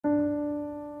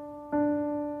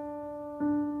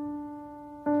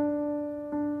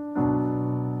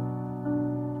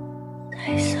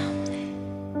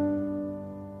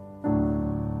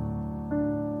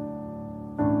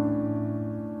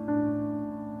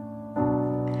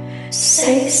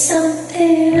Say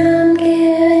something, I'm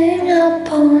giving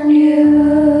up on you.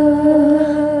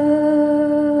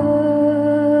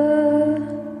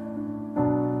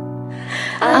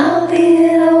 I'll be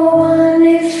the one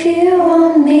if you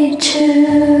want me to.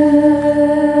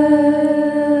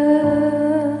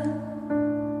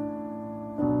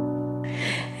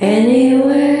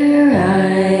 Anywhere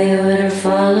I would have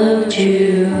followed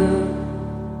you.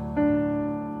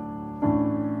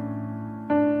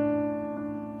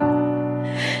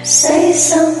 Say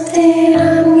something,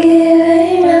 I'm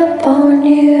giving up on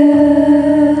you.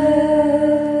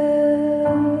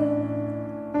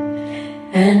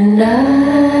 And I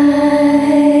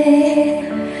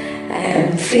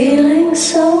am feeling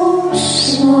so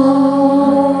small.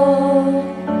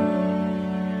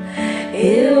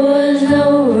 It was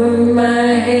over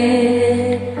my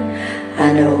head,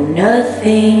 I know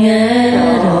nothing at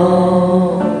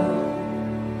all.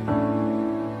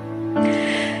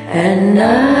 And I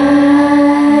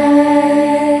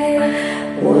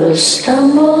will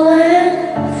stumble and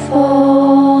fall.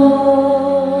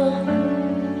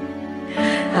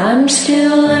 I'm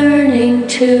still learning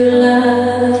to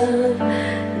love,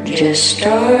 just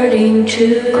starting to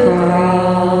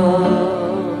crawl.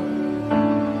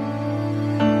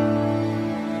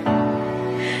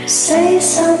 Say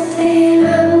something,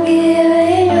 I'm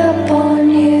giving up on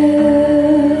you.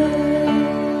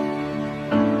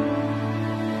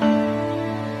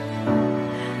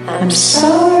 I'm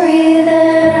sorry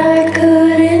that I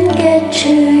couldn't get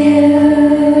to you.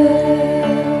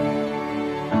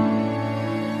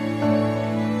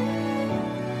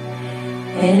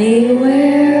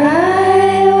 Anywhere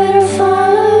I would have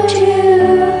followed you.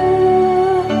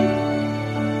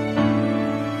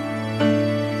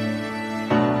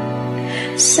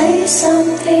 Say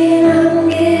something, I'm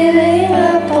giving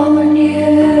up on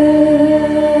you.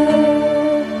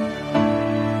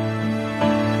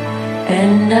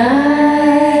 And I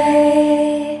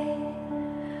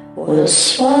will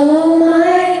swallow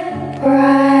my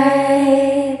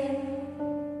pride.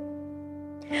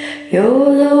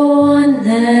 You're the one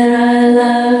that I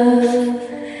love,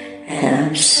 and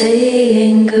I'm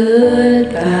saying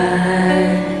goodbye.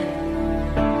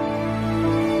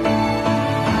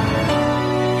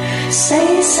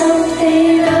 Say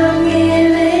something, I'm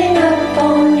giving up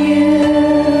on you.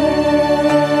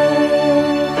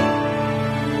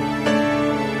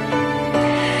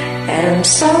 And I'm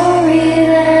sorry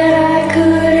that I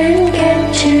couldn't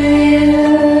get to you.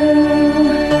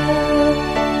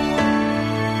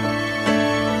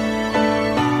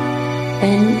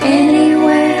 And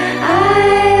anywhere I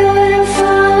would have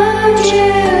followed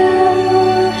you.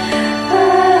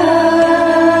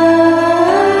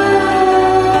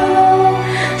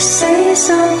 Say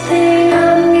something,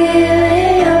 I'm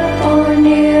giving up on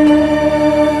you.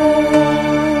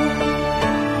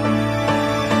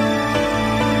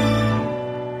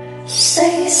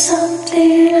 Say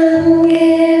something, I'm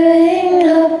giving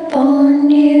up on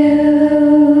you.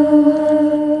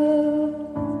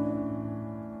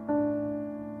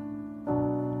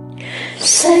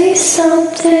 Say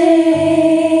something.